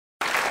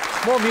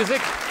More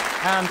music,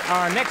 and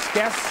our next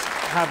guests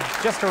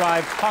have just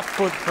arrived hot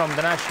foot from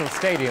the National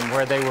Stadium,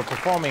 where they were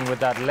performing with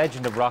that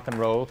legend of rock and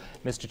roll,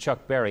 Mr.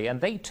 Chuck Berry. And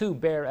they too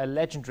bear a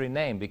legendary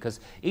name,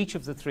 because each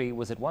of the three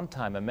was at one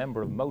time a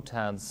member of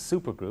Motown's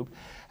supergroup,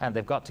 and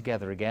they've got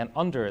together again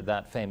under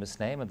that famous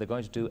name, and they're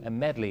going to do a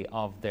medley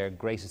of their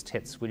greatest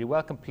hits. Will you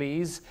welcome,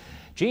 please,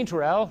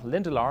 Terrell,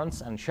 Lynda Laurence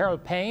and Scherrie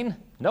Payne,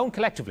 known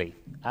collectively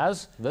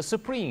as the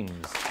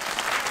Supremes.